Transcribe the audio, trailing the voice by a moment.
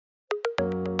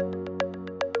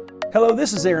Hello,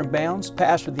 this is Aaron Bounds,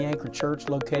 pastor of the Anchor Church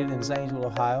located in Zanesville,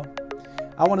 Ohio.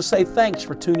 I want to say thanks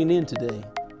for tuning in today.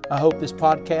 I hope this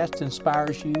podcast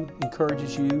inspires you,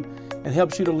 encourages you, and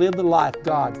helps you to live the life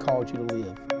God called you to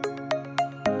live.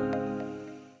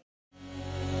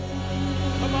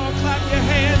 Come on, clap your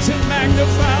hands and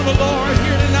magnify the Lord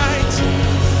here tonight.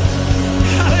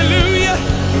 Hallelujah.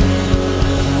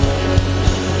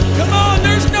 Come on,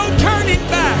 there's no turning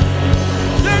back.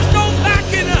 There's no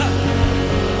backing up.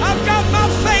 I've got my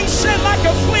face set like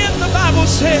a flint, the Bible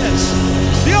says.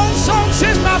 The old song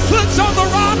says my foot's on the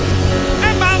rock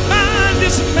and my mind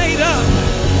is made up.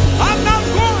 I'm not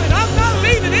going. I'm not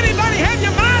leaving. Anybody have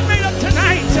your mind made up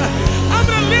tonight? I'm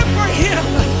going to live for Him.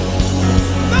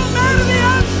 No matter the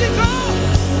obstacle.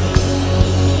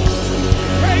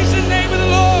 Praise the name of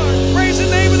the Lord. Praise the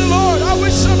name of the Lord. I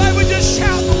wish somebody would just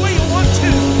shout the way you want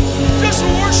to. Just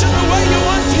worship the way you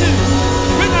want to.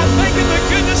 We're not thinking the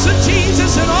goodness of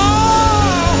Jesus and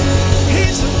all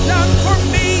He's done for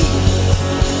me.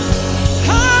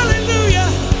 Hallelujah.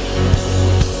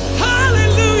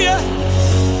 Hallelujah.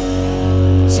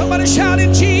 Somebody shout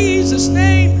in Jesus'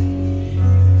 name.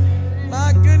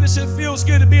 My goodness, it feels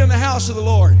good to be in the house of the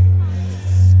Lord.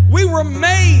 We were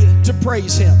made to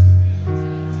praise Him.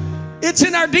 It's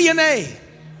in our DNA.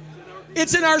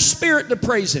 It's in our spirit to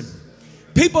praise Him.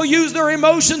 People use their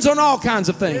emotions on all kinds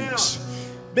of things.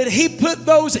 But He put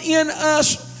those in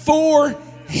us for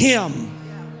Him.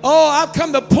 Oh, I've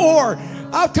come to pour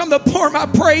my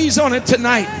praise on it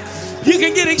tonight. You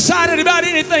can get excited about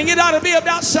anything. It ought to be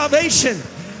about salvation.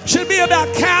 It should be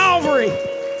about Calvary.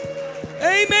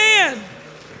 Amen.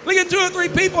 Look at 2 or 3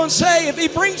 people and say, if He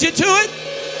brings you to it,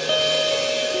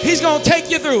 He's going to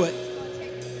take you through it.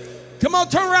 Come on,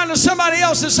 turn around to somebody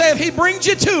else and say, if He brings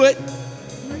you to it,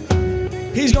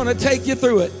 He's going to take you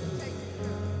through it.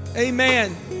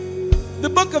 Amen. The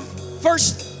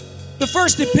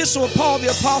first epistle of Paul the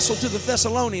Apostle to the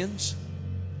Thessalonians,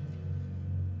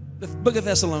 the book of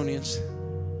Thessalonians,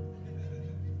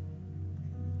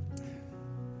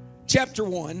 chapter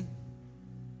 1.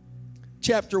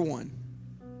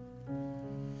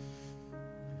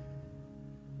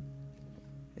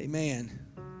 Amen.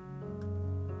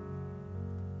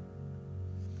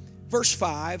 Verse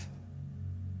 5.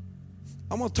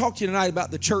 I'm going to talk to you tonight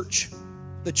about the church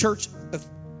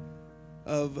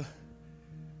of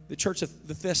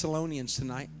the Thessalonians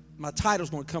tonight. My title's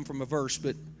going to come from a verse,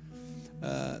 but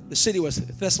the city was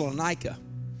Thessalonica.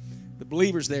 The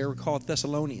believers there were called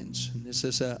Thessalonians. And this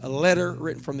is a letter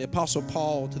written from the Apostle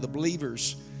Paul to the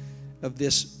believers of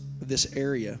this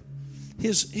area.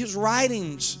 His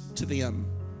writings to them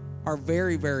are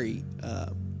very, very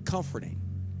comforting.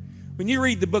 When you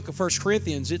read the book of 1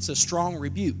 Corinthians, it's a strong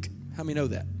rebuke. How many know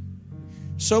that?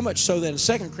 So much so that in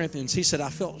 2 Corinthians, he said, I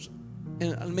felt,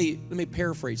 and let me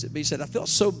paraphrase it, but he said, I felt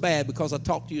so bad because I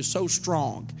talked to you so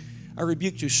strong. I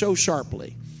rebuked you so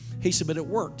sharply. He said, but it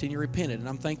worked and you repented, and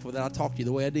I'm thankful that I talked to you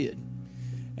the way I did.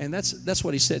 And that's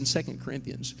what he said in 2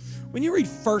 Corinthians. When you read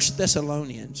 1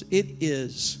 Thessalonians, it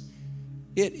is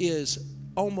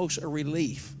almost a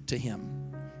relief to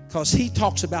him because he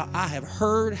talks about, I have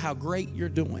heard how great you're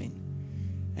doing,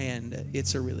 and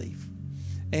it's a relief.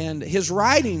 And his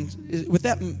writing, with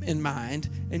that in mind,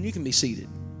 and you can be seated.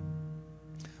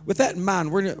 With that in mind,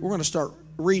 we're going to start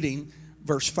reading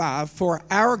verse 5. For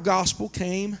our gospel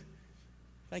came,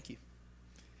 thank you.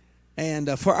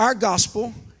 And for our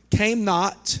gospel came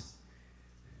not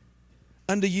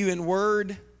unto you in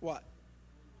word, what?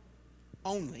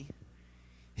 Only.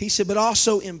 He said, but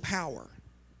also in power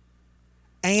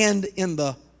and in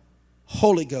the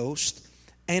Holy Ghost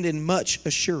and in much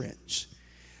assurance.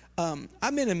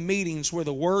 I've been in meetings where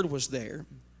the word was there,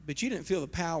 but you didn't feel the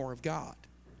power of God.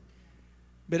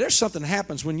 But there's something that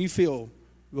happens when you feel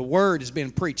the word is being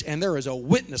preached and there is a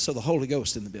witness of the Holy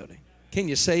Ghost in the building. Can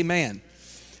you say amen?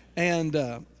 And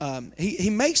he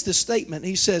makes this statement.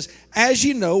 He says, as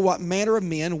you know what manner of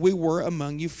men we were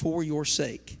among you for your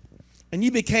sake. And you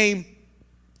became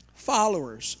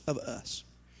followers of us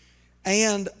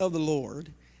and of the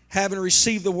Lord, having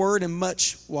received the word in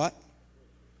much, what?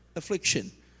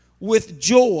 Affliction. With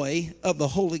joy of the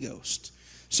Holy Ghost,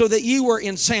 so that you were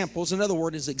in samples, another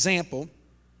word is example,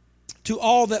 to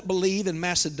all that believe in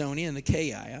Macedonia and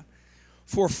Achaia.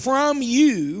 For from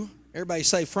you, everybody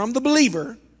say, from the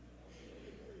believer,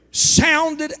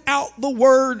 sounded out the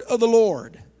word of the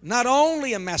Lord, not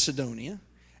only in Macedonia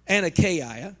and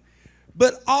Achaia,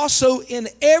 but also in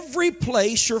every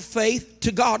place your faith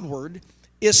to Godward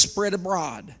is spread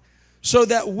abroad, so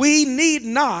that we need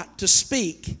not to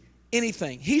speak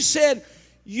anything. He said,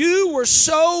 you were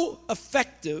so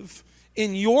effective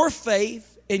in your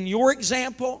faith, in your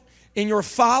example, in your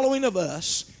following of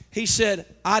us, he said,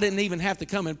 I didn't even have to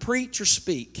come and preach or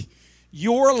speak.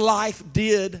 Your life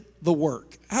did the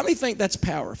work. How many think that's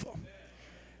powerful?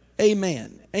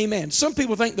 Amen. Amen. Some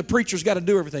people think the preacher's got to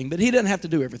do everything, but he doesn't have to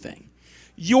do everything.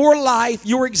 Your life,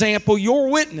 your example, your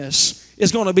witness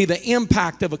is going to be the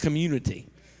impact of a community.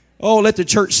 Oh, let the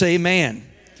church say amen.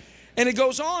 And it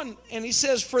goes on, and he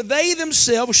says, for they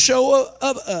themselves show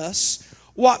of us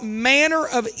what manner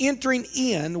of entering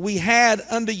in we had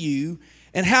unto you,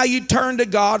 and how you turned to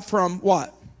God from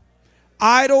what?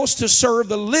 Idols to serve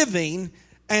the living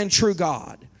and true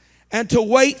God, and to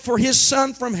wait for his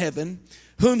Son from heaven,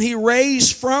 whom he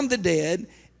raised from the dead,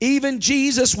 even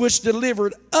Jesus, which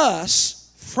delivered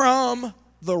us from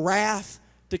the wrath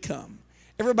to come.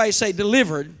 Everybody say,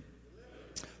 delivered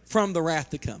from the wrath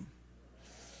to come.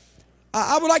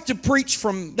 I would like to preach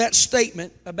from that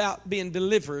statement about being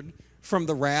delivered from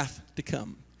the wrath to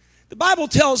come. The Bible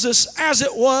tells us, as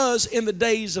it was in the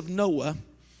days of Noah,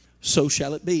 so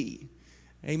shall it be.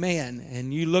 Amen.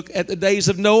 And you look at the days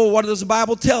of Noah, what does the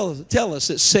Bible tell us?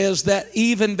 It says that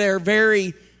even their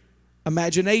very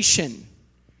imagination,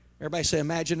 everybody say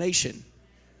imagination.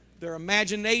 Their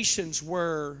imaginations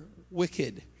were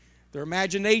wicked. Their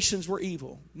imaginations were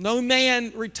evil. No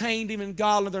man retained even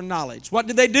God of their knowledge. What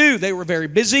did they do? They were very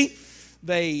busy.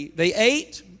 They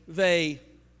ate. They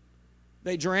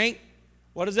drank.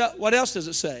 What else does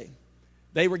it say?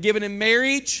 They were given in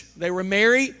marriage. They were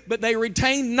married, but they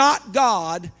retained not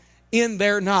God in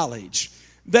their knowledge.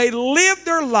 They lived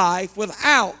their life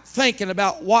without thinking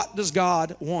about what does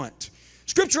God want.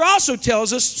 Scripture also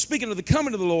tells us, speaking of the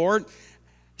coming of the Lord,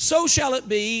 so shall it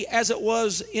be as it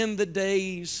was in the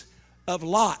days of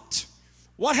Lot.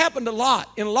 What happened to Lot?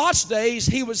 In Lot's days,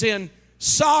 he was in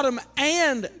Sodom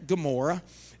and Gomorrah.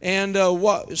 And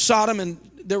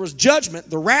there was judgment,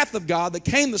 the wrath of God that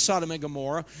came to Sodom and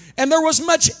Gomorrah. And there was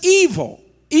much evil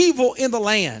in the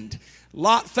land.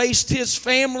 Lot faced his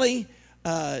family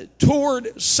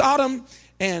toward Sodom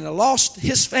and lost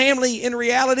his family in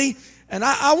reality. And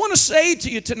I want to say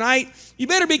to you tonight, you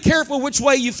better be careful which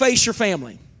way you face your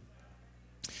family.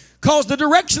 Because the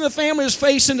direction the family is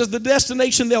facing is the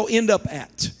destination they'll end up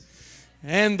at.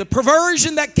 And the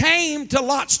perversion that came to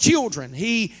Lot's children,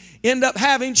 he ended up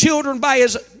having children by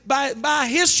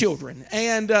his children.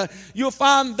 And you'll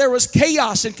find there was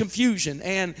chaos and confusion.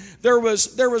 And there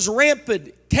was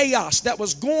rampant chaos that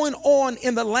was going on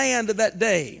in the land of that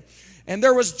day. And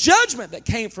there was judgment that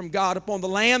came from God upon the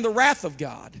land, the wrath of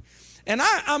God. And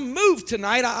I'm moved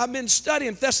tonight. I've been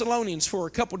studying Thessalonians for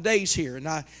a couple days here. And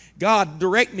God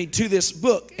directed me to this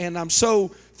book. And I'm so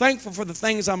thankful for the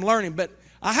things I'm learning. But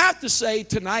I have to say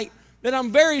tonight that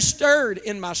I'm very stirred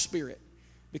in my spirit.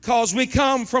 Because we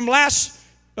come from last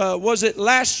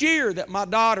year that my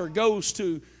daughter goes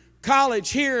to college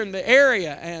here in the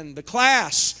area. And the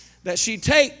class that she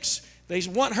takes, they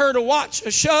want her to watch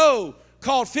a show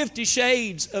called 50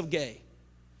 Shades of Gay.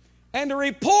 And to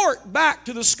report back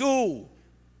to the school,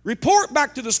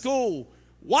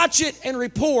 watch it and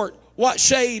report what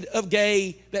shade of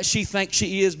gay that she thinks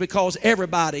she is, because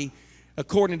everybody,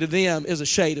 according to them, is a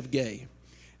shade of gay.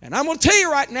 And I'm going to tell you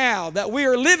right now that we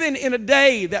are living in a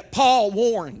day that Paul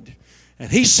warned. And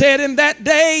he said in that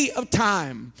day of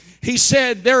time, he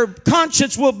said their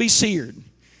conscience will be seared,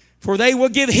 for they will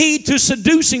give heed to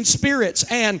seducing spirits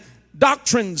and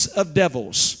doctrines of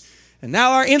devils. And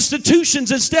now our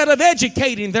institutions, instead of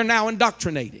educating, they're now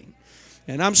indoctrinating.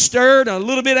 And I'm stirred and a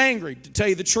little bit angry, to tell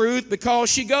you the truth, because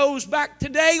she goes back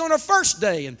today on her first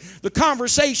day, and the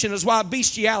conversation is why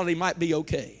bestiality might be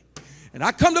okay. And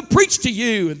I come to preach to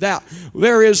you that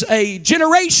there is a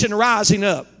generation rising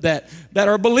up that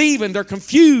are believing they're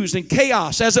confused and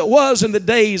chaos, as it was in the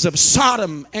days of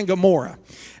Sodom and Gomorrah,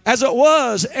 as it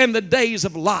was in the days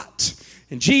of Lot.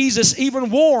 And Jesus even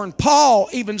warned, Paul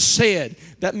even said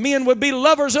that men would be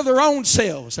lovers of their own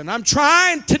selves. And I'm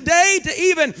trying today to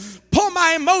even pull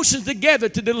my emotions together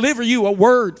to deliver you a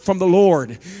word from the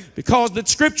Lord. Because the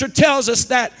scripture tells us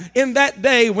that in that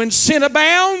day when sin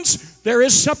abounds, there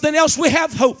is something else we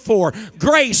have hope for.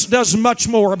 Grace does much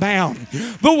more abound.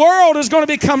 The world is going to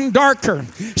become darker.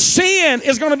 Sin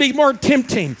is going to be more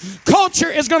tempting. Culture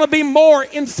is going to be more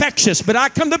infectious. But I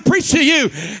come to preach to you,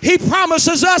 he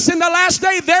promises us in the last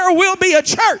day there will be a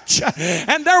church,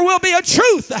 and there will be a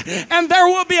truth, and there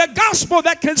will be a gospel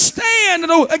that can stand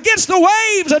against the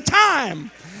waves of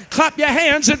time. Clap your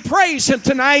hands and praise him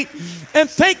tonight. And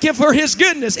thank him for his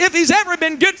goodness. If he's ever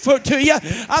been good to you,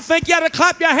 I think you ought to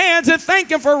clap your hands and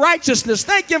thank him for righteousness.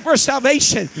 Thank him for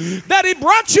salvation. That he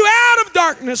brought you out of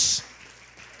darkness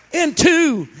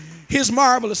into his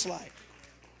marvelous light.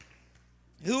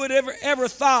 Who would ever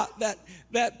thought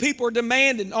that people are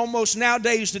demanding almost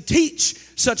nowadays to teach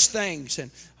such things?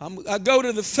 And I go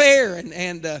to the fair,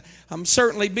 and I'm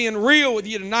certainly being real with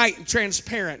you tonight and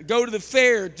transparent. Go to the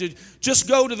fair to just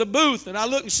go to the booth, and I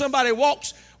look and somebody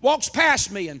walks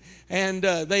past me, and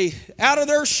they out of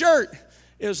their shirt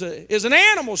is an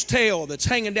animal's tail that's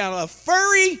hanging down, a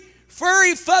furry,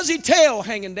 fuzzy tail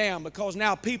hanging down, because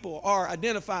now people are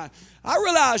identifying. I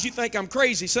realize you think I'm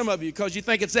crazy, some of you, because you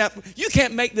think it's that. You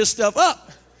can't make this stuff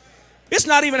up. It's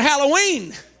not even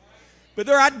Halloween. But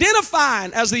they're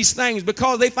identifying as these things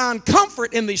because they find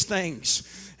comfort in these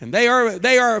things. And they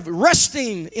are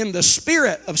resting in the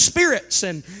spirit of spirits.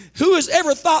 And who has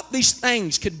ever thought these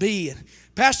things could be? And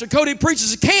Pastor Cody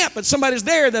preaches a camp, and somebody's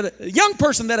there, a young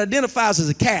person that identifies as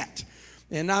a cat.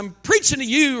 And I'm preaching to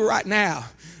you right now.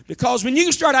 Because when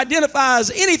you start identifying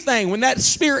as anything, when that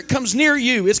spirit comes near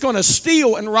you, it's going to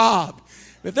steal and rob.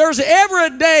 If there's ever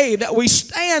a day that we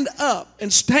stand up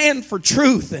and stand for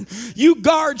truth, and you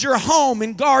guard your home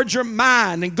and guard your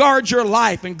mind and guard your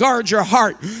life and guard your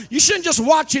heart, you shouldn't just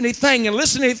watch anything and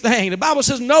listen to anything. The Bible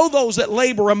says, know those that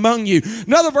labor among you.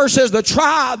 Another verse says,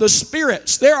 try the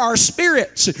spirits. There are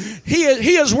spirits. He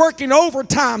is working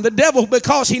overtime, the devil,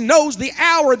 because he knows the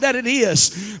hour that it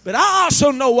is. But I also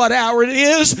know what hour it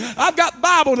is. I've got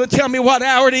Bible to tell me what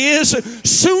hour it is.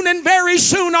 Soon and very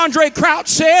soon, Andre Crouch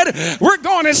said, we're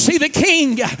going to see the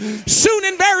King. Soon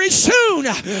and very soon,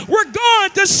 we're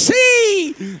going to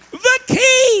see the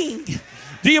King.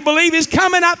 Do you believe he's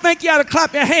coming? I think you ought to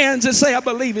clap your hands and say, I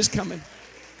believe he's coming.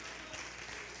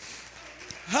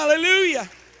 Hallelujah.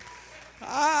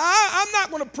 I'm not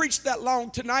going to preach that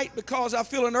long tonight because I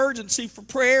feel an urgency for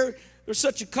prayer. There's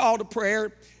such a call to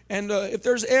prayer. And if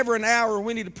there's ever an hour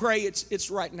we need to pray,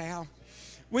 it's right now.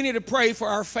 We need to pray for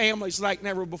our families like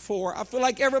never before. I feel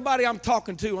like everybody I'm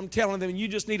talking to, I'm telling them, you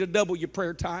just need to double your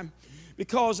prayer time.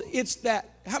 Because it's that,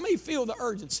 how many feel the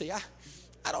urgency?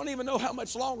 I don't even know how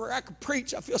much longer I could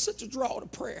preach. I feel such a draw to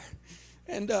prayer.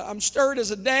 And I'm stirred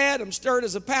as a dad. I'm stirred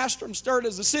as a pastor. I'm stirred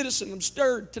as a citizen. I'm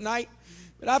stirred tonight.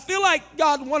 But I feel like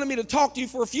God wanted me to talk to you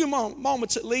for a few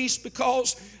moments at least,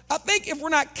 because I think if we're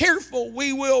not careful,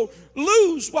 we will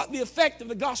lose what the effect of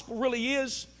the gospel really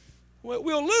is.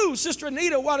 We'll lose, Sister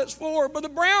Anita, what it's for. Brother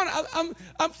Brown,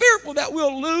 I'm fearful that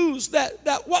we'll lose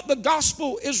that what the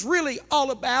gospel is really all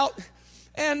about.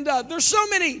 And there's so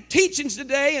many teachings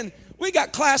today, and we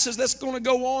got classes that's going to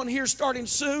go on here starting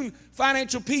soon.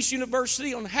 Financial Peace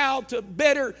University on how to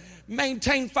better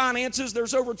maintain finances.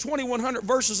 There's over 2,100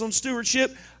 verses on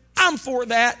stewardship. I'm for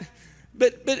that.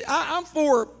 But I'm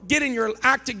for getting your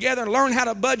act together and learn how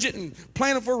to budget and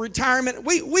planning for retirement.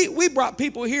 We brought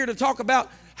people here to talk about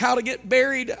how to get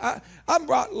buried. I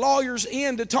brought lawyers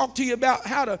in to talk to you about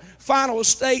how to final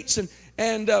estates.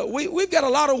 And we've got a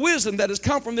lot of wisdom that has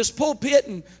come from this pulpit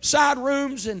and side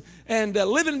rooms and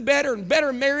living better and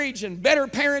better marriage and better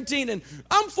parenting. And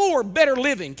I'm for better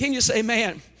living. Can you say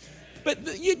amen?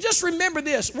 But you just remember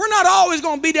this. We're not always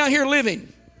going to be down here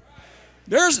living.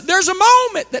 There's a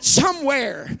moment that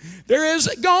somewhere there is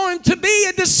going to be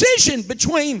a decision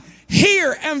between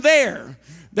here and there.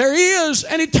 There is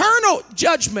an eternal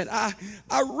judgment. I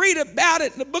read about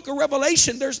it in the book of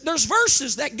Revelation. There's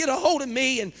verses that get a hold of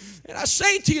me, and I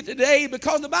say to you today,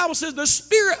 because the Bible says the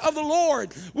Spirit of the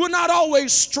Lord will not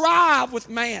always strive with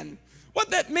man. What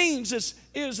that means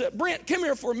is Brent, come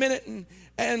here for a minute,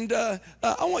 and I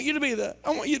want you to be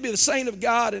the saint of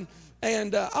God,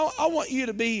 and I want you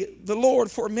to be the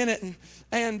Lord for a minute,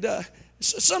 and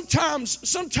sometimes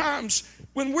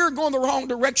when we're going the wrong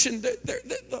direction, the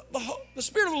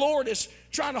Spirit of the Lord is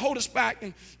trying to hold us back,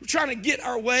 and we're trying to get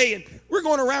our way, and we're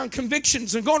going around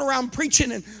convictions and going around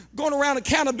preaching and going around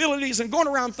accountabilities and going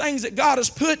around things that God has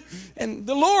put, and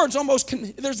the Lord's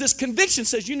there's this conviction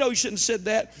says, you shouldn't have said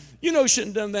that. You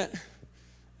shouldn't have done that.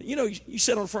 You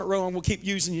sit on the front row and we'll keep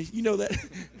using you. You know that.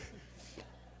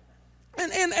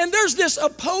 And there's this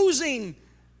opposing.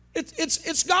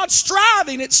 It's God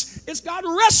striving. It's God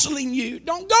wrestling you.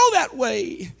 Don't go that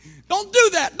way. Don't do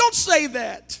that. Don't say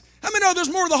that. How many know there's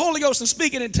more of the Holy Ghost than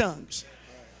speaking in tongues?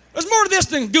 There's more to this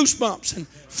than goosebumps and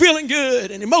feeling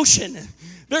good and emotion.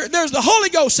 There's the Holy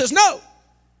Ghost says, no,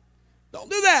 don't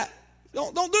do that.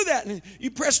 Don't do that. And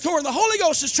you press toward. The Holy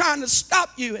Ghost is trying to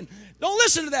stop you, and don't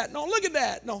listen to that. Don't look at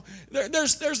that. No,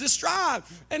 there's this strive.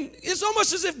 And it's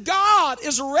almost as if God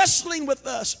is wrestling with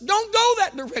us. Don't go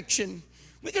that direction.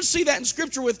 We can see that in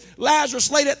Scripture with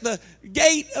Lazarus laid at the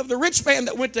gate of the rich man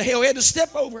that went to hell. He had to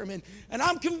step over him. And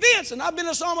I'm convinced, and I've been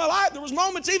this all my life, there was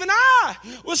moments even I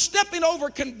was stepping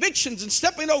over convictions and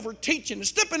stepping over teaching and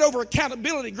stepping over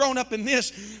accountability growing up in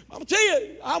this. I'm going to tell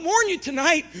you, I warn you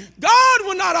tonight, God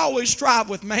will not always strive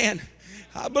with man.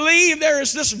 I believe there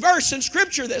is this verse in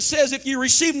Scripture that says, if you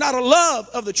receive not a love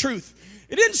of the truth.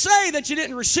 It didn't say that you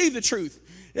didn't receive the truth.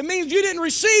 It means you didn't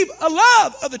receive a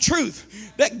love of the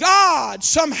truth. That God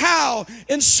somehow,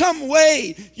 in some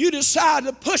way, you decide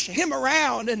to push Him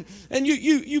around and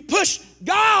you push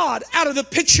God out of the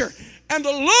picture. And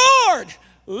the Lord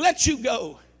lets you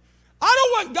go.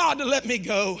 I don't want God to let me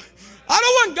go. I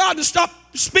don't want God to stop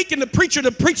speaking to preacher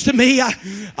to preach to me. I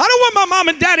don't want my mom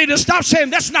and daddy to stop saying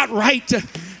that's not right.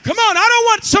 Come on, I don't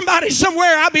want somebody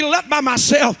somewhere I'll be left by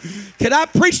myself. Can I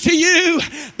preach to you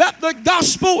that the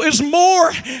gospel is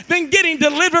more than getting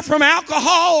delivered from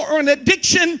alcohol or an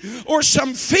addiction or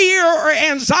some fear or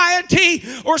anxiety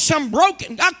or some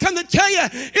broken? I come to tell you,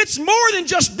 it's more than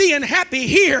just being happy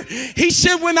here. He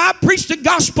said, when I preached the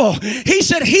gospel, He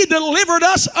said He delivered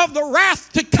us of the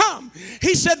wrath to come.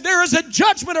 He said there is a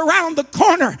judgment around the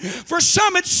corner. For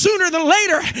some, it's sooner than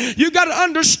later. You got to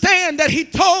understand that He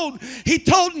told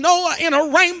Noah in a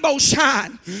rainbow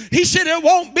sign. He said it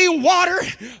won't be water,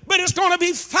 but it's going to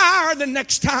be fire the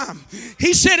next time.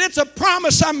 He said it's a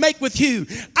promise I make with you.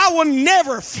 I will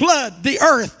never flood the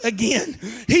earth again.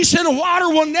 He said water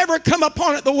will never come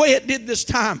upon it the way it did this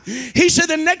time. He said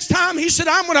the next time, He said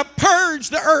I'm going to purge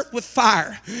the earth with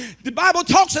fire. The Bible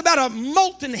talks about a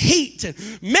molten heat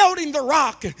melting the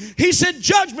rock. He said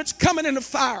judgment's coming in the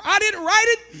fire. I didn't write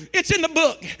it. It's in the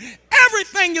book.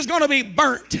 Everything is going to be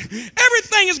burnt.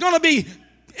 Everything is going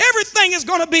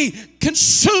to be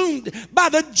consumed by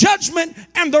the judgment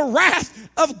and the wrath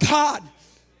of God.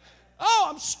 Oh,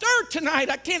 I'm stirred tonight.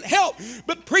 I can't help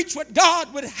but preach what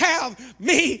God would have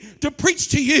me to preach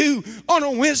to you on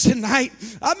a Wednesday night.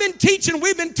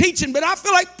 We've been teaching, but I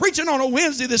feel like preaching on a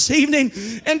Wednesday this evening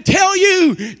and tell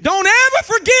you, don't ever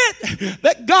forget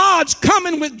that God's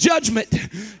coming with judgment.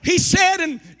 He said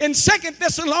in 2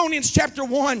 Thessalonians chapter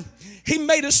 1, He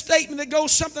made a statement that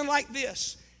goes something like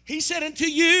this. He said, unto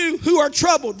you who are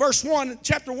troubled, verse 1,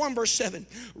 chapter 1, verse 7,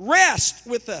 rest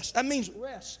with us. That means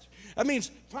rest. That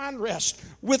means find rest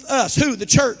with us. Who? The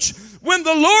church. When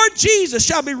the Lord Jesus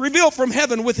shall be revealed from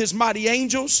heaven with His mighty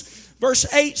angels.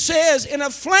 Verse 8 says, in a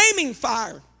flaming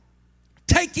fire,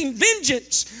 taking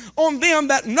vengeance on them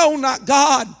that know not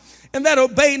God and that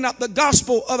obey not the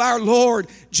gospel of our Lord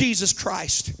Jesus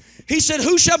Christ. He said,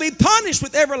 who shall be punished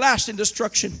with everlasting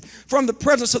destruction from the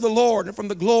presence of the Lord and from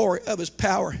the glory of His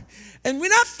power. And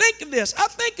when I think of this, I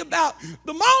think about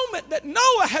the moment that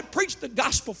Noah had preached the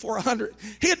gospel for 100.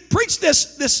 He had preached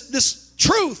this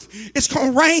truth. It's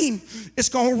going to rain. It's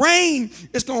going to rain.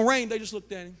 It's going to rain. They just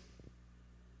looked at him.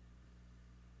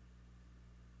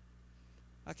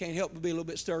 I can't help but be a little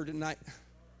bit stirred tonight.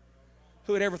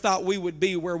 Who had ever thought we would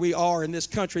be where we are in this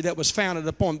country that was founded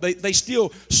upon? They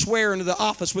still swear into the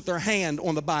office with their hand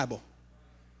on the Bible.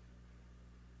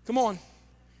 Come on.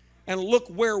 And look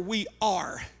where we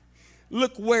are.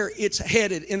 Look where it's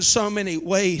headed in so many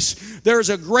ways. There's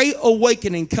a great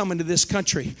awakening coming to this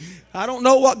country. I don't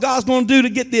know what God's going to do to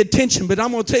get the attention, but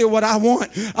I'm going to tell you what I want.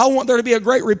 I want there to be a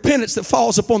great repentance that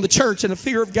falls upon the church and the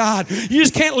fear of God. You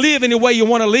just can't live any way you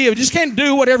want to live. You just can't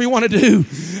do whatever you want to do.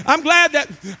 I'm glad that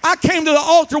I came to the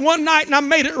altar one night and I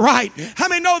made it right. How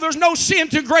many know there's no sin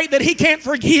too great that He can't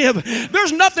forgive?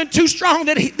 There's nothing too strong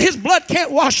that His blood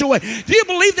can't wash away. Do you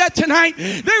believe that tonight?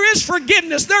 There is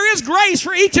forgiveness. There is grace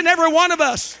for each and every one of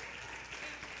us.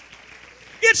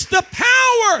 It's the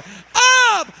power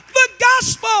of the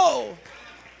gospel.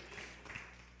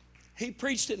 He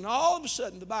preached it, and all of a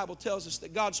sudden the Bible tells us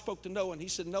that God spoke to Noah, and He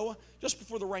said, Noah, just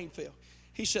before the rain fell,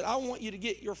 He said, I want you to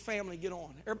get your family, get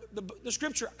on. The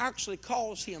scripture actually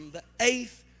calls him the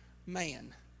eighth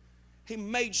man. He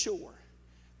made sure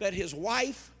that his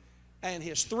wife and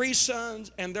his 3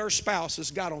 sons and their spouses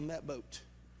got on that boat.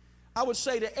 I would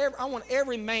say I want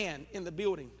every man in the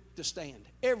building to stand.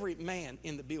 Every man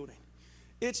in the building.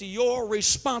 It's your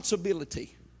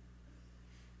responsibility.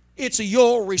 It's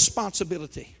your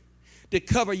responsibility to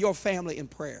cover your family in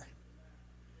prayer.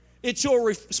 It's your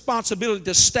responsibility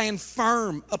to stand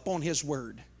firm upon His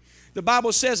word. The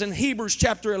Bible says in Hebrews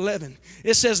chapter 11,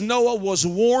 it says Noah was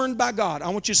warned by God. I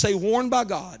want you to say warned by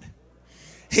God.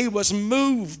 He was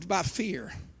moved by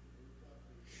fear.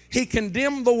 He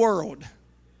condemned the world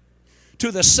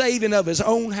to the saving of his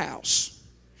own house.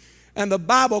 And the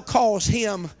Bible calls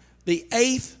him the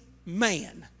eighth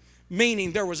man,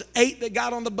 meaning there was 8 that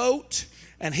got on the boat,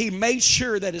 and he made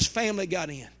sure that his family got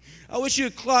in. I wish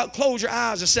you'd close your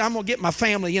eyes and say, I'm going to get my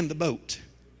family in the boat.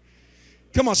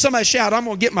 Come on, somebody shout, I'm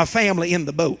going to get my family in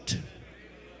the boat.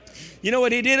 You know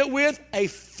what he did it with? A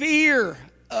fear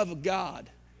of God.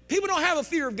 People don't have a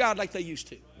fear of God like they used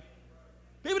to.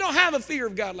 People don't have a fear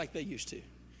of God like they used to.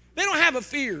 They don't have a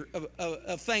fear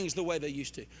of things the way they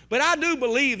used to. But I do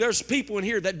believe there's people in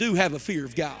here that do have a fear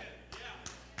of God.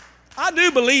 I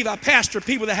do believe I pastor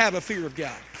people that have a fear of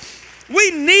God.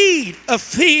 We need a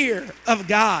fear of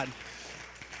God.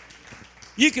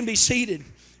 You can be seated.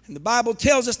 And the Bible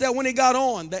tells us that when he got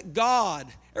on, that God,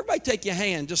 everybody take your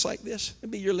hand just like this.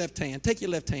 It'll be your left hand. Take your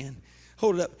left hand.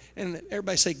 Hold it up. And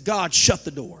everybody say, God shut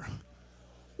the door.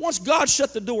 Once God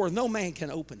shut the door, no man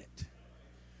can open it.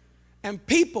 And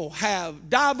people have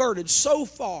diverted so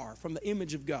far from the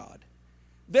image of God.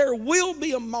 There will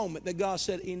be a moment that God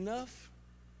said, enough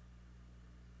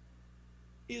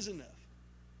is enough.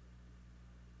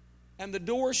 And the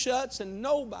door shuts and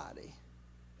nobody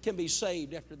can be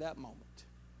saved after that moment.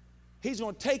 He's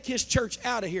going to take his church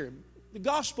out of here. The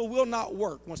gospel will not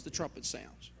work once the trumpet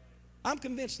sounds. I'm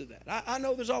convinced of that. I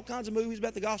know there's all kinds of movies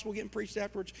about the gospel getting preached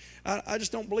afterwards. I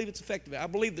just don't believe it's effective. I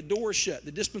believe the door is shut.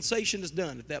 The dispensation is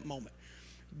done at that moment.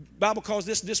 The Bible calls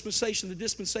this dispensation the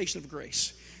dispensation of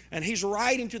grace. And he's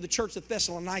writing to the church of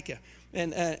Thessalonica.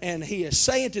 And he is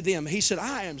saying to them, he said,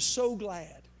 I am so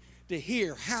glad to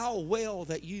hear how well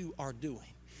that you are doing.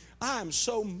 I'm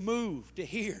so moved to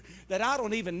hear that I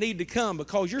don't even need to come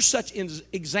because you're such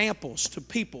examples to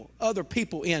people, other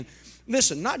people in,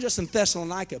 listen, not just in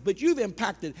Thessalonica, but you've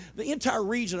impacted the entire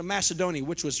region of Macedonia,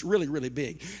 which was really, really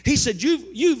big. He said,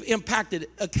 you've impacted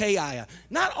Achaia,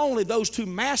 not only those two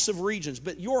massive regions,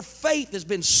 but your faith has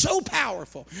been so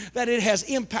powerful that it has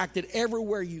impacted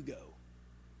everywhere you go.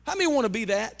 How many want to be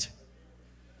that?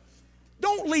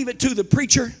 Don't leave it to the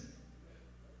preacher.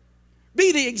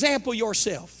 Be the example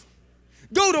yourself.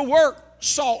 Go to work,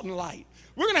 salt and light.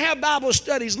 We're going to have Bible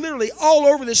studies literally all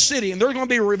over the city, and there's going to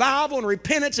be revival and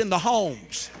repentance in the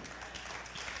homes.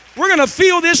 We're going to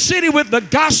fill this city with the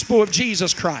gospel of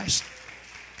Jesus Christ.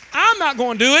 I'm not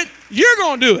going to do it. You're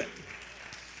going to do it.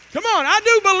 Come on, I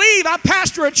do believe I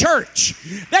pastor a church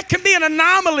that can be an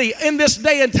anomaly in this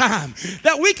day and time.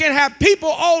 That we can have people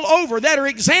all over that are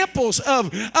examples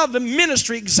of the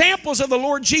ministry, examples of the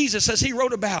Lord Jesus as he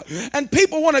wrote about. And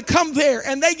people want to come there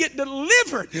and they get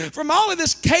delivered from all of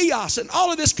this chaos and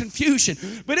all of this confusion.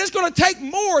 But it's going to take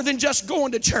more than just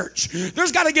going to church.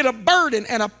 There's got to get a burden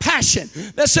and a passion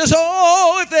that says,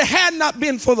 oh, if it had not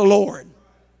been for the Lord.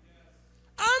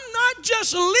 I'm not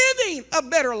just living a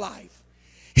better life.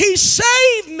 He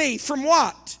saved me from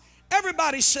what?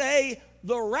 Everybody say,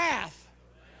 the wrath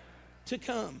to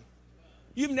come.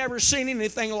 You've never seen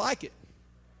anything like it.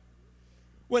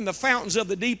 When the fountains of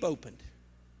the deep opened.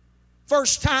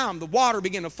 First time the water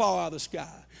began to fall out of the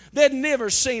sky. They'd never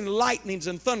seen lightnings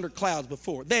and thunderclouds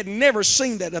before. They'd never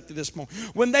seen that up to this point.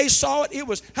 When they saw it, it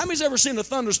was, how many's ever seen a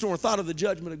thunderstorm and thought of the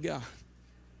judgment of God?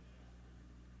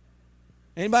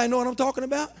 Anybody know what I'm talking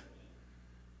about?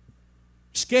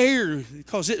 Scared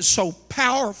because it's so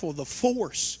powerful, the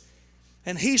force.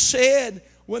 And he said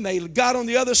when they got on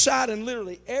the other side, and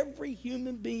literally every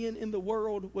human being in the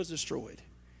world was destroyed.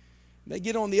 They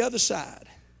get on the other side.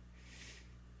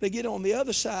 They get on the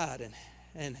other side,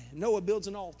 and Noah builds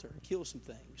an altar and kills some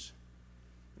things.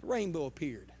 The rainbow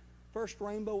appeared. First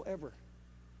rainbow ever.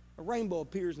 A rainbow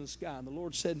appears in the sky. And the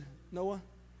Lord said, Noah,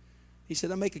 he said,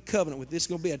 I make a covenant with this. It's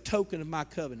going to be a token of my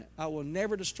covenant. I will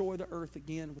never destroy the earth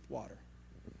again with water.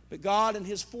 But God in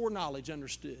his foreknowledge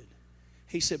understood.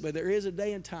 He said, but there is a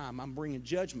day and time I'm bringing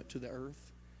judgment to the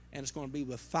earth, and it's going to be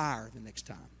with fire the next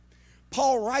time.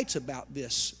 Paul writes about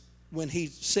this when he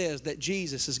says that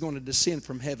Jesus is going to descend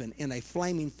from heaven in a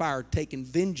flaming fire, taking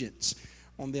vengeance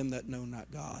on them that know not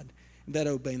God, and that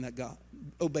obey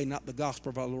not the gospel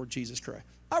of our Lord Jesus Christ.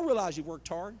 I realize you worked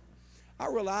hard. I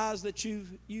realize that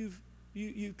you've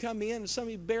come in and some of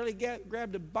you barely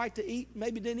grabbed a bite to eat,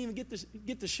 maybe didn't even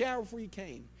get the shower before you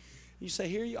came. You say,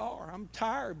 here you are. I'm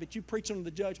tired, but you preach on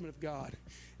the judgment of God.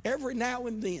 Every now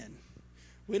and then,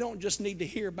 we don't just need to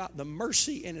hear about the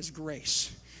mercy and his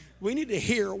grace. We need to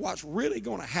hear what's really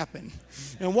going to happen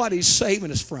and what he's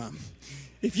saving us from.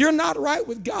 If you're not right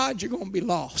with God, you're going to be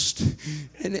lost.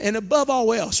 And above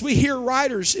all else, we hear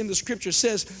writers in the scripture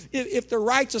says, if the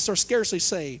righteous are scarcely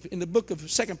saved, in the book of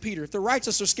 2 Peter, if the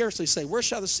righteous are scarcely saved, where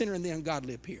shall the sinner and the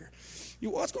ungodly appear?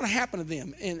 What's going to happen to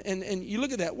them? And you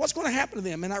look at that, what's going to happen to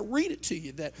them? And I read it to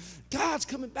you that God's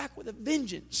coming back with a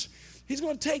vengeance. He's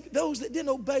going to take those that didn't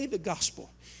obey the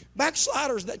gospel,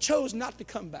 backsliders that chose not to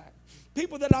come back.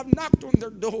 People that I've knocked on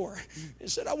their door and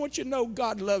said, I want you to know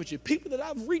God loves you. People that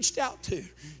I've reached out to.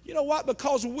 You know what?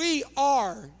 Because we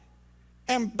are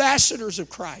ambassadors of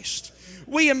Christ.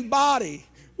 We embody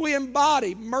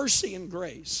mercy and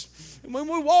grace. And when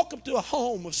we walk up to a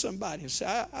home of somebody and say,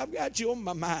 I've got you on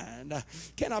my mind.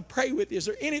 Can I pray with you? Is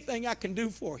there anything I can do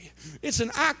for you? It's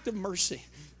an act of mercy.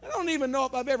 I don't even know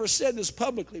if I've ever said this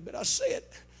publicly, but I say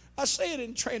it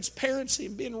in transparency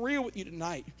and being real with you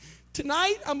tonight.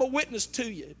 Tonight, I'm a witness to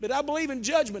you, but I believe in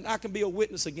judgment I can be a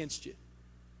witness against you.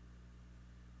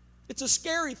 It's a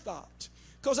scary thought,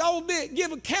 because I will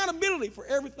give accountability for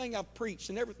everything I've preached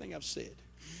and everything I've said.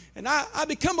 And I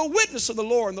become a witness of the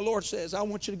Lord, and the Lord says, I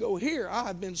want you to go here. I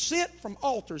have been sent from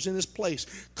altars in this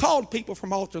place, called people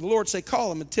from altar. The Lord say, call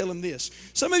them and tell them this.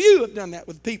 Some of you have done that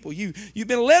with people. You've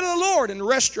been led of the Lord in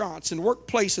restaurants and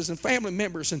workplaces and family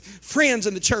members and friends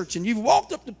in the church, and you've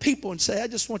walked up to people and say, I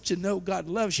just want you to know God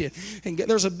loves you, and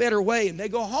there's a better way. And they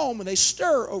go home and they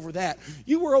stir over that.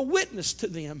 You were a witness to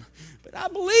them. But I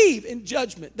believe in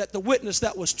judgment that the witness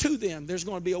that was to them, there's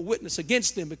going to be a witness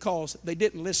against them because they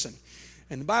didn't listen.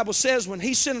 And the Bible says when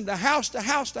he sent them to house to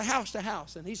house to house to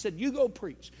house, and he said, you go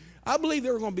preach. I believe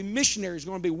there were going to be missionaries,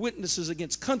 going to be witnesses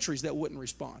against countries that wouldn't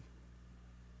respond.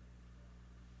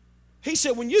 He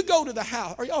said, when you go to the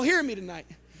house, are y'all hearing me tonight?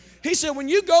 He said, when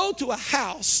you go to a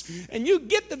house and you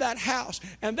get to that house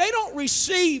and they don't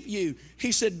receive you,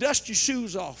 he said, dust your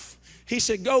shoes off. He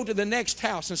said, go to the next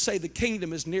house and say the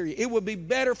kingdom is near you. It would be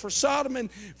better for Sodom and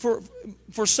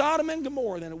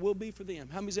Gomorrah than it will be for them.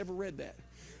 How many's ever read that?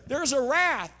 There's a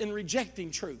wrath in rejecting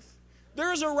truth.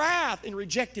 There's a wrath in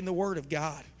rejecting the word of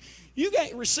God. You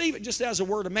can't receive it just as a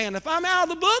word of man. If I'm out of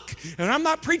the book and I'm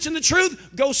not preaching the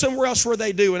truth, go somewhere else where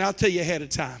they do, and I'll tell you ahead of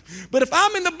time. But if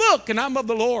I'm in the book and I'm of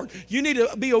the Lord, you need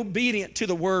to be obedient to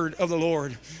the word of the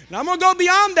Lord. And I'm going to go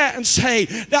beyond that and say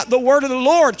that the word of the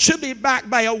Lord should be backed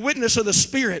by a witness of the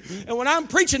Spirit. And when I'm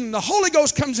preaching, the Holy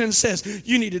Ghost comes in and says,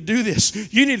 you need to do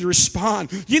this. You need to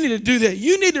respond. You need to do that.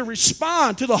 You need to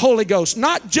respond to the Holy Ghost,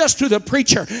 not just to the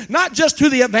preacher, not just to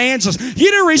the evangelist. You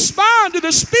need to respond to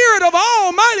the Spirit of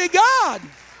Almighty God.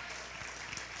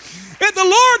 If the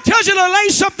Lord tells you to lay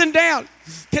something down,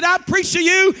 can I preach to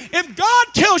you? If God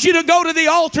tells you to go to the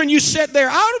altar and you sit there,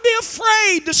 I would be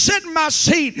afraid to sit in my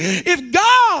seat. If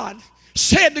God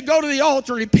said to go to the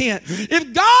altar and repent,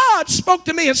 if God spoke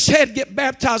to me and said get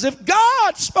baptized, if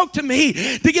God spoke to me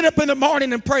to get up in the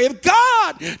morning and pray, if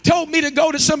God told me to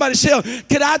go to somebody's hill,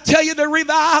 can I tell you the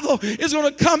revival is going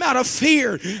to come out of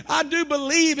fear? I do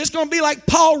believe it's going to be like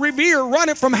Paul Revere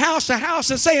running from house to house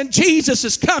and saying, Jesus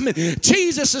is coming,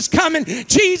 Jesus is coming,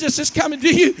 Jesus is coming.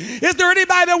 Is there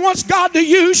anybody that wants God to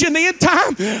use you in the end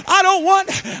time? I don't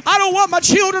want my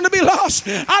children to be lost.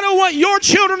 I don't want your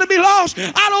children to be lost.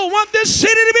 I don't want this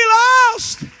city to be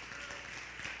lost.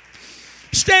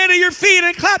 Stand to your feet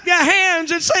and clap your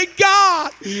hands and say,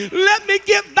 God, let me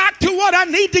get back to what I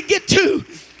need to get to.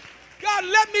 God,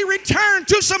 let me return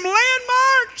to some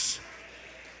landmarks.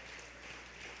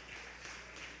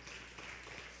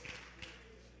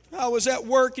 I was at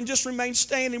work, and just remain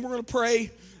standing. We're going to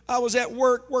pray. I was at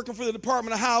work working for the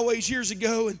Department of Highways years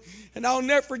ago, and I'll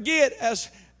never forget, as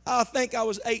I think I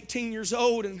was 18 years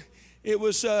old, and it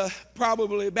was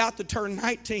probably about to turn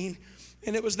 19,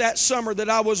 and it was that summer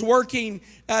that I was working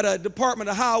at a Department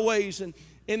of Highways, and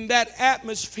in that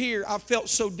atmosphere, I felt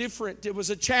so different. It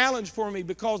was a challenge for me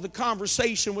because the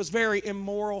conversation was very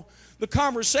immoral. The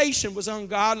conversation was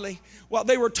ungodly. What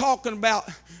they were talking about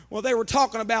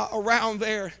around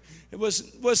there, it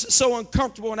was so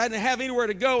uncomfortable, and I didn't have anywhere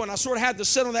to go, and I sort of had to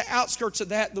sit on the outskirts of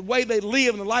that, the way they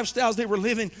live and the lifestyles they were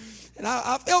living, and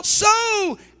I felt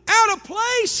so out of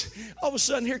place. All of a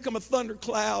sudden, here come a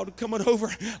thundercloud coming over,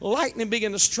 lightning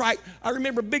began to strike. I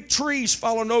remember big trees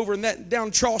falling over in that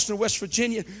down Charleston, West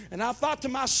Virginia, and I thought to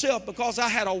myself, because I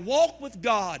had a walk with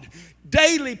God,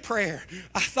 daily prayer,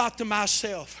 I thought to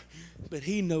myself, but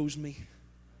He knows me.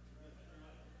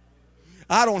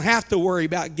 I don't have to worry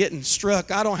about getting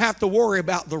struck. I don't have to worry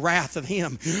about the wrath of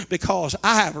Him, because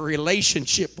I have a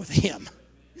relationship with Him.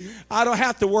 I don't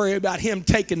have to worry about Him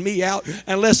taking me out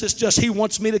unless it's just He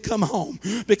wants me to come home,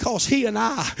 because He and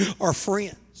I are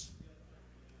friends.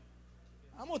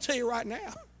 I'm going to tell you right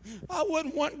now, I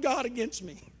wouldn't want God against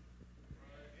me.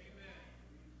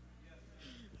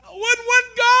 I wouldn't want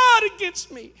God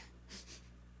against me.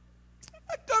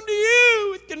 I come to you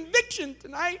with conviction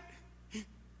tonight,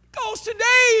 because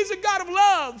today He's a God of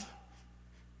love.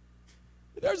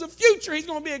 There's a future He's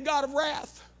going to be a God of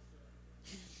wrath.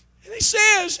 And He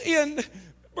says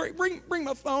bring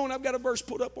my phone, I've got a verse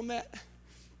put up on that.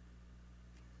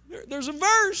 There's a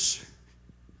verse.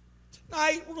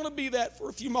 Tonight, we're going to be that for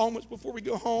a few moments before we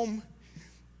go home.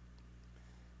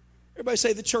 Everybody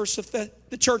say the church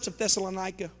of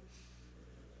Thessalonica.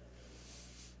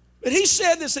 But he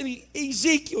said this in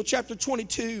Ezekiel chapter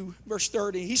 22, verse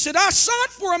 30. He said, I sought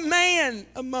for a man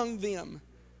among them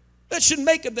that should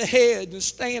make of the head and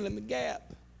stand in the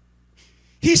gap.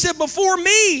 He said, before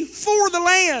me, for the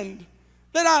land,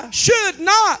 that I should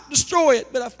not destroy it,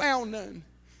 but I found none.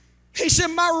 He said,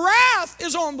 my wrath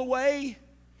is on the way.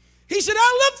 He said,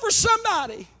 I look for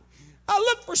somebody. I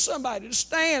look for somebody to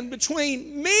stand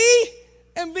between me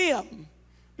and them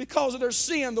because of their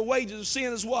sin. The wages of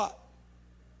sin is what?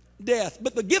 Death.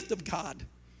 But the gift of God.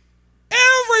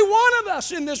 Every one of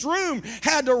us in this room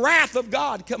had the wrath of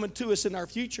God coming to us in our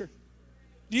future.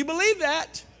 Do you believe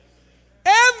that?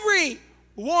 Every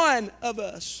one of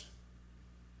us.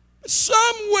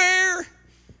 Somewhere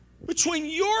between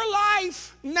your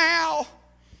life now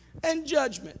and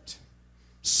judgment,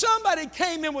 somebody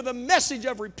came in with a message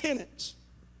of repentance.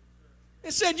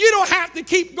 It said, you don't have to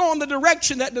keep going the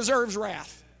direction that deserves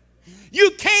wrath.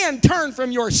 You can turn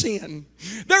from your sin.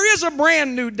 There is a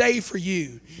brand new day for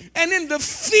you. And in the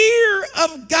fear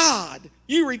of God,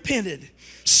 you repented.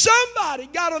 Somebody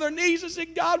got on their knees and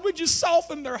said, God, would you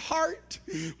soften their heart?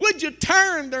 Would you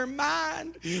turn their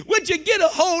mind? Would you get a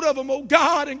hold of them, oh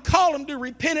God, and call them to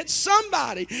repentance?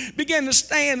 Somebody began to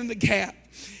stand in the gap.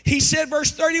 He said,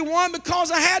 verse 31, because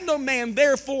I had no man,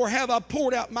 therefore have I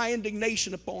poured out my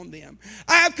indignation upon them.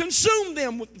 I have consumed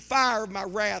them with the fire of my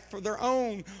wrath. For their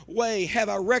own way have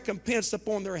I recompensed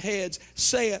upon their heads,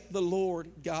 saith the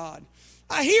Lord God.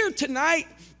 I hear tonight,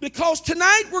 because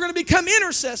tonight we're going to become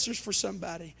intercessors for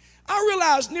somebody. I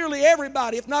realize nearly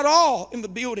everybody, if not all, in the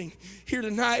building here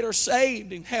tonight are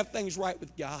saved and have things right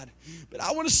with God. But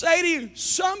I want to say to you,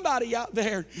 somebody out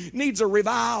there needs a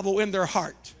revival in their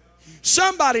heart.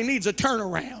 Somebody needs a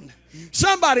turnaround.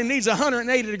 Somebody needs a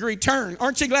 180-degree turn.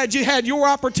 Aren't you glad you had your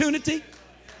opportunity?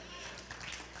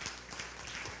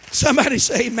 Somebody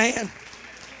say amen.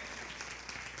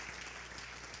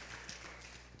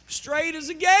 Straight is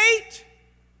the gate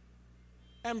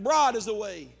and broad is the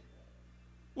way,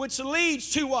 which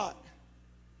leads to what?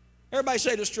 Everybody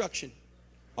say destruction.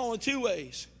 Only two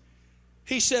ways.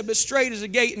 He said, but straight is the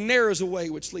gate and narrow is the way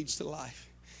which leads to life.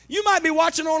 You might be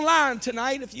watching online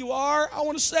tonight. If you are, I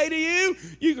want to say to you,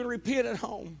 you can repent at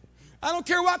home. I don't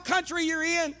care what country you're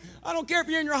in. I don't care if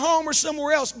you're in your home or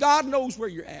somewhere else. God knows where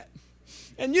you're at.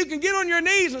 And you can get on your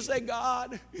knees and say,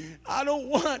 God, I don't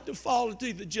want to fall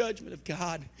into the judgment of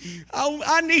God.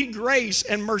 I need grace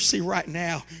and mercy right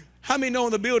now. How many know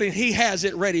in the building He has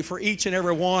it ready for each and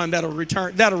every one that'll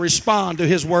respond to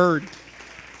His word?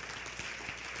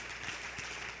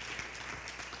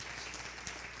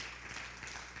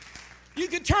 You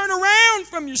can turn around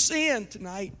from your sin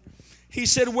tonight. He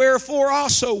said, wherefore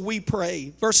also we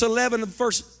pray. Verse 11 of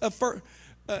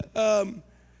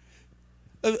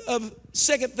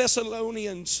 2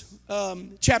 Thessalonians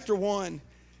chapter 1.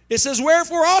 It says,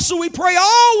 wherefore also we pray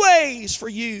always for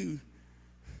you,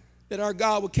 that our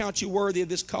God will count you worthy of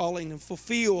this calling and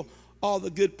fulfill all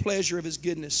the good pleasure of His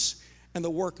goodness and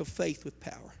the work of faith with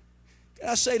power. Can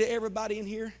I say to everybody in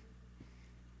here,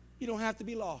 you don't have to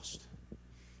be lost.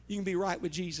 You can be right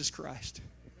with Jesus Christ.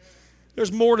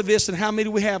 There's more to this than how many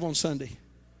we have on Sunday.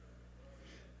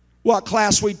 What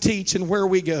class we teach and where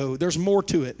we go. There's more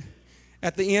to it.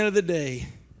 At the end of the day,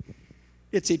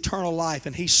 it's eternal life,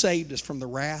 and He saved us from the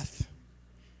wrath.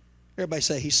 Everybody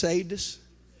say, He saved us.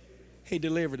 He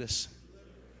delivered us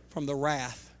from the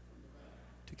wrath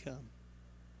to come.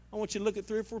 I want you to look at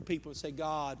 3 or 4 people and say,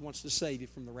 God wants to save you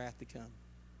from the wrath to come.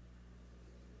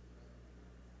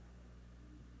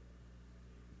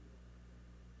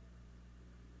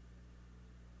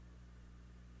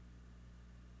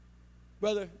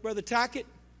 Brother Tackett,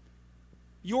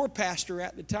 your pastor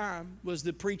at the time was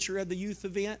the preacher at the youth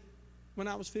event when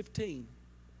I was 15.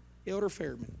 Elder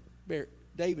Fairman,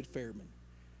 David Fairman.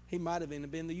 He might have even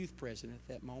been the youth president at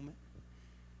that moment.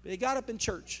 But he got up in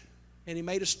church and he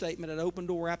made a statement at Open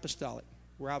Door Apostolic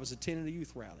where I was attending a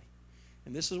youth rally.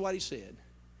 And this is what he said.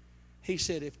 He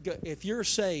said, if you're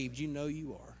saved, you know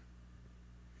you are.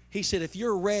 He said, if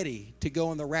you're ready to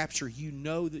go in the rapture, you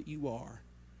know that you are.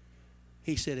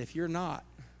 He said, if you're not,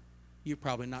 you're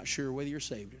probably not sure whether you're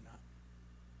saved or not.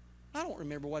 I don't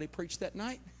remember what he preached that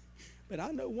night, but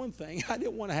I know one thing. I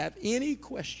didn't want to have any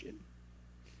question.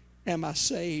 Am I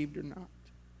saved or not?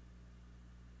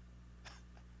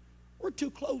 We're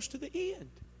too close to the end.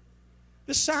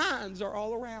 The signs are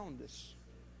all around us.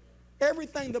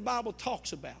 Everything the Bible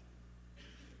talks about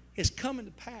is coming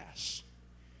to pass.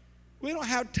 We don't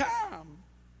have time.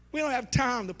 We don't have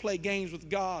time to play games with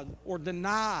God or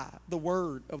deny the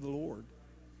word of the Lord.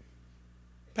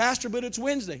 Pastor, but it's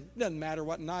Wednesday. Doesn't matter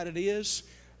what night it is.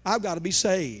 I've got to be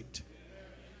saved.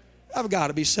 I've got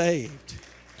to be saved.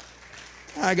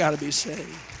 I got to be saved.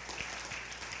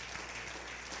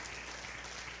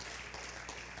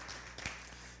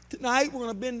 Tonight, we're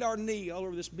going to bend our knee all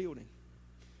over this building.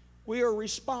 We are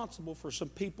responsible for some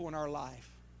people in our life.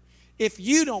 If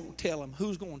you don't tell them,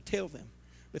 who's going to tell them?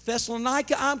 With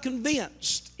Thessalonica, I'm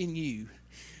convinced in you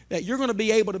that you're going to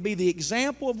be able to be the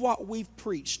example of what we've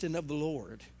preached and of the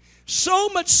Lord. So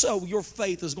much so, your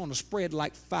faith is going to spread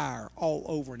like fire all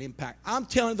over and impact. I'm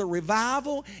telling you, the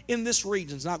revival in this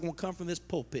region is not going to come from this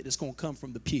pulpit. It's going to come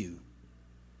from the pew.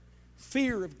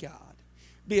 Fear of God,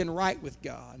 being right with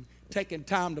God, taking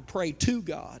time to pray to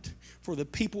God for the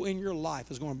people in your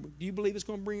life is going to. Do you believe it's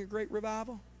going to bring a great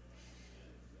revival?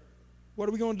 What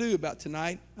are we going to do about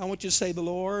tonight? I want you to say, the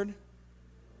Lord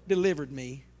delivered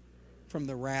me from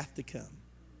the wrath to come.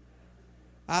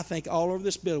 I think all over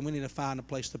this building we need to find a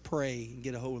place to pray and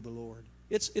get a hold of the Lord.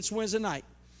 It's Wednesday night,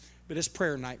 but it's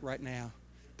prayer night right now.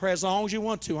 Pray as long as you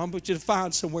want to. I want you to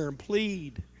find somewhere and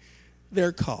plead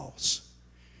their cause.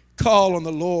 Call on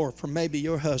the Lord for maybe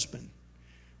your husband,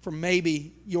 for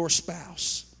maybe your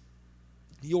spouse,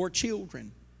 your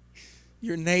children,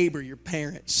 your neighbor, your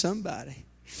parents, somebody.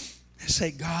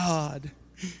 Say, God,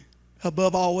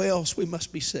 above all else, we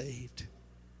must be saved.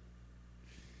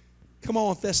 Come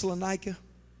on, Thessalonica.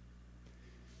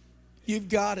 You've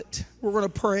got it. We're going to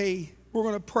pray. We're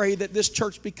going to pray that this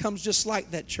church becomes just like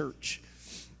that church.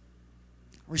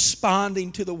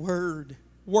 Responding to the word,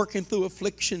 working through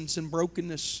afflictions and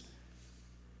brokenness,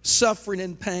 suffering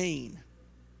and pain.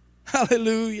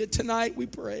 Hallelujah. Tonight we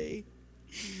pray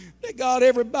that God,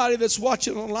 everybody that's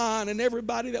watching online and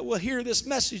everybody that will hear this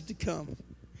message to come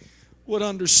would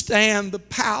understand the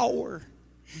power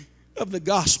of the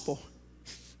gospel.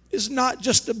 It's not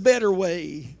just a better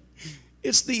way.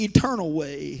 It's the eternal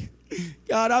way.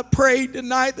 God, I pray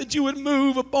tonight that you would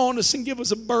move upon us and give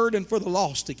us a burden for the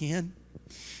lost again.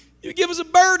 You give us a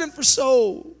burden for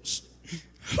souls.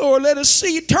 Lord, let us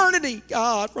see eternity,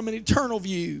 God, from an eternal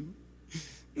view.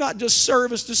 Not just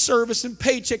service to service and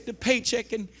paycheck to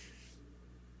paycheck and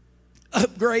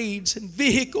upgrades and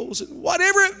vehicles and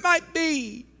whatever it might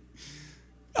be.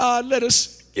 God, let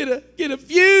us get a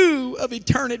view of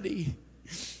eternity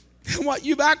and what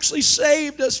you've actually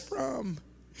saved us from,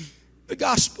 the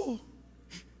gospel.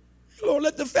 Lord,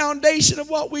 let the foundation of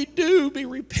what we do be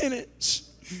repentance.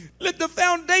 Let the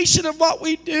foundation of what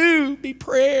we do be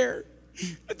prayer.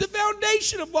 Let the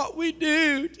foundation of what we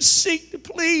do to seek to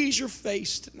please your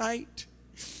face tonight.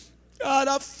 God,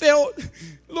 I felt,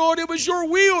 Lord, it was your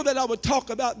will that I would talk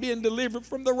about being delivered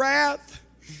from the wrath.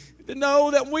 To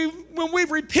know that when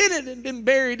we've repented and been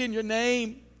buried in your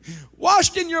name,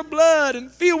 washed in your blood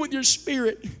and filled with your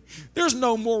spirit, there's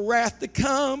no more wrath to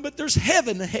come, but there's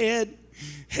heaven ahead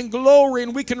and glory,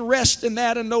 and we can rest in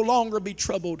that and no longer be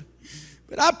troubled.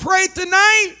 But I pray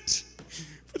tonight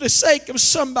for the sake of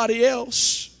somebody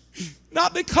else,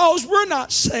 not because we're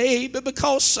not saved, but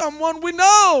because someone we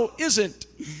know isn't.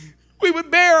 We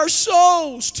would bear our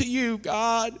souls to you,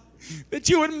 God, that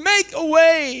you would make a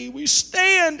way. We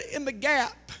stand in the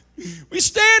gap. We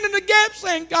stand in the gap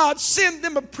saying, God, send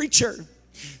them a preacher.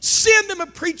 Send them a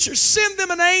preacher. Send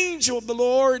them an angel of the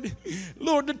Lord.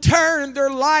 Lord, to turn their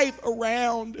life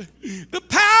around. The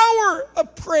power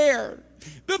of prayer.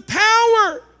 The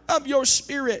power of your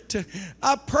spirit.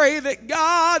 I pray that,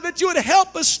 God, that you would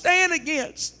help us stand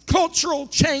against cultural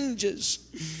changes,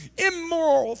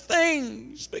 immoral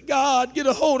things. But, God, get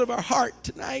a hold of our heart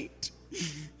tonight.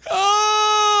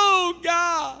 Oh,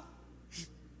 God.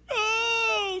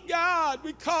 Oh, God,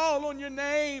 we call on your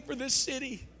name for this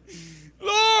city.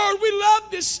 Lord, we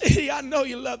love this city. I know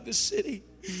you love this city.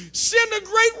 Send a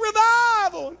great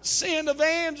revival. Send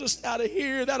evangelists out of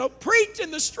here that'll preach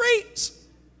in the streets,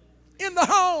 in the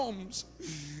homes.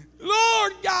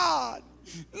 Lord God,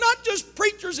 not just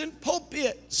preachers in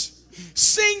pulpits,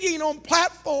 singing on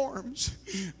platforms,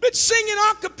 but singing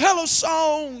a cappella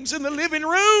songs in the living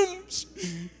rooms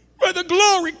where the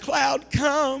glory cloud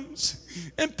comes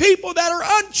and people that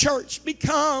are unchurched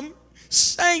become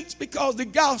saints because the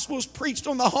gospel is preached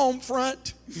on the home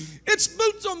front. It's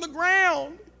boots on the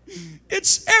ground.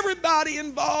 It's everybody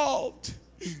involved.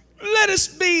 Let us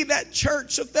be that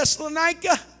church of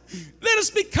Thessalonica. Let us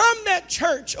become that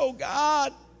church, oh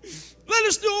God. Let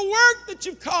us do a work that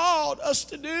you've called us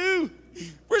to do.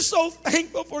 We're so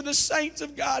thankful for the saints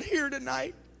of God here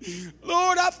tonight.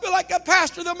 Lord, I feel like I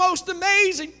pastor the most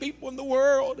amazing people in the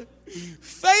world.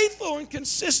 Faithful and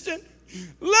consistent,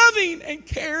 loving and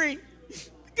caring.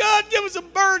 God, give us a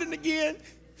burden again.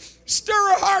 Stir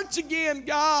our hearts again,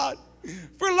 God,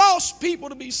 for lost people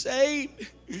to be saved,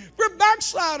 for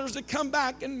backsliders to come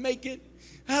back and make it.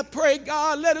 I pray,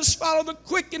 God, let us follow the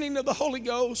quickening of the Holy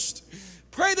Ghost.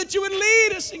 Pray that you would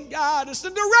lead us and guide us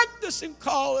and direct us and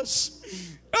call us.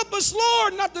 Help us,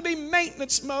 Lord, not to be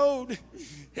maintenance mode.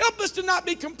 Help us to not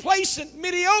be complacent,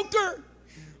 mediocre,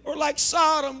 or like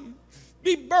Sodom,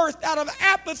 be birthed out of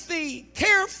apathy,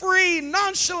 carefree,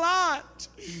 nonchalant.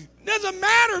 Doesn't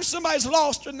matter if somebody's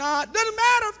lost or not. Doesn't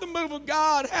matter if the move of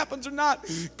God happens or not.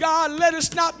 God, let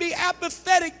us not be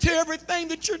apathetic to everything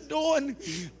that you're doing.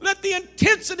 Let the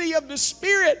intensity of the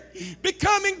Spirit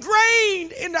become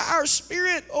ingrained into our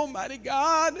spirit, Almighty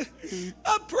God.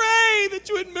 I pray that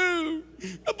you would move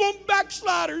upon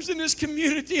backsliders in this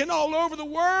community and all over the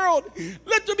world.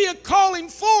 Let there be a calling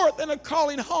forth and a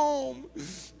calling home.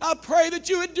 I pray that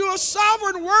you would do a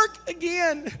sovereign work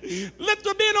again. Let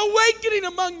there be an awakening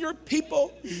among your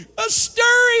people, a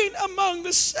stirring among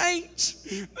the saints.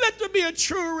 Let there be a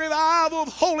true revival of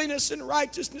holiness and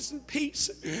righteousness and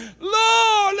peace.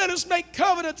 Lord, let us make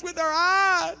covenants with our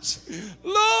eyes,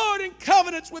 Lord, and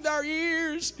covenants with our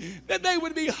ears, that they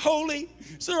would be holy,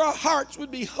 so our hearts would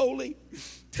be holy.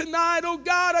 Tonight, oh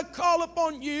God, I call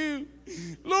upon you,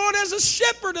 Lord, as a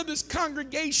shepherd of this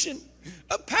congregation,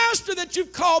 a pastor that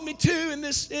you've called me to in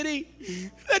this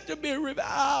city. Let there be a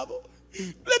revival.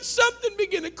 Let something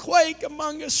begin to quake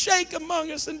among us, shake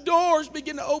among us, and doors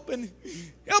begin to open.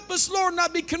 Help us, Lord,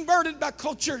 not be converted by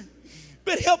culture,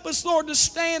 but help us, Lord, to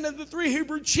stand as the three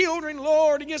Hebrew children,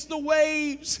 Lord, against the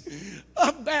waves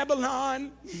of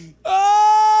Babylon.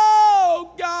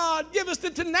 Oh, God, give us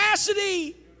the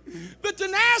tenacity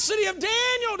of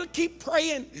Daniel to keep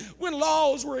praying when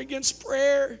laws were against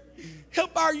prayer.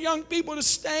 Help our young people to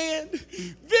stand.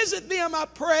 Visit them, I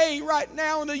pray, right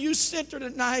now in the youth center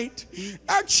tonight.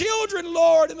 Our children,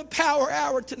 Lord, in the power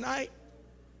hour tonight.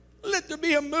 Let there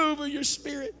be a move of your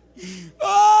Spirit.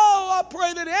 Oh, I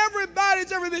pray that everybody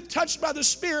that's ever been touched by the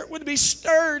Spirit would be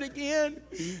stirred again.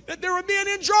 That there would be an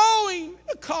indrawing,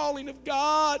 a calling of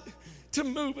God to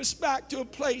move us back to a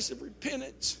place of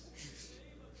repentance.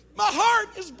 My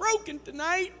heart is broken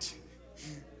tonight.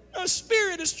 My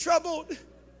spirit is troubled.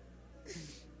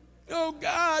 Oh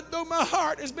God, though my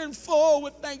heart has been full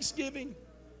with thanksgiving,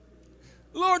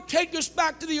 Lord, take us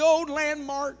back to the old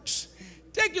landmarks.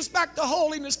 Take us back to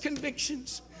holiness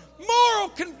convictions, moral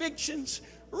convictions,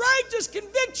 righteous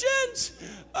convictions,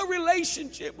 a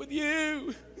relationship with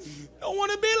you. I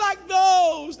want to be like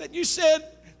those that you said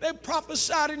they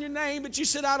prophesied in your name, but you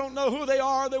said, I don't know who they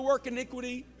are. They work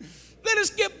iniquity. Let us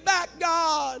get back,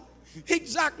 God,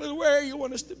 exactly where you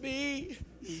want us to be.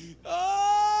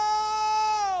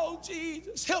 Oh,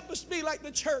 Jesus, help us be like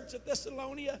the church at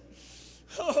Thessalonica.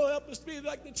 Oh, help us be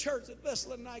like the church at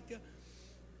Thessalonica.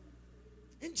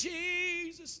 In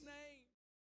Jesus' name.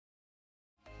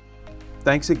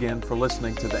 Thanks again for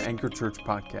listening to the Anchor Church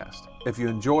podcast. If you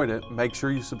enjoyed it, make sure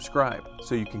you subscribe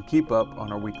so you can keep up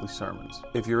on our weekly sermons.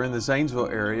 If you're in the Zanesville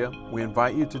area, we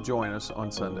invite you to join us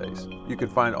on Sundays. You can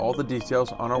find all the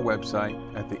details on our website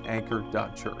at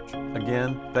theanchor.church.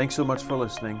 Again, thanks so much for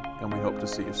listening, and we hope to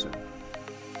see you soon.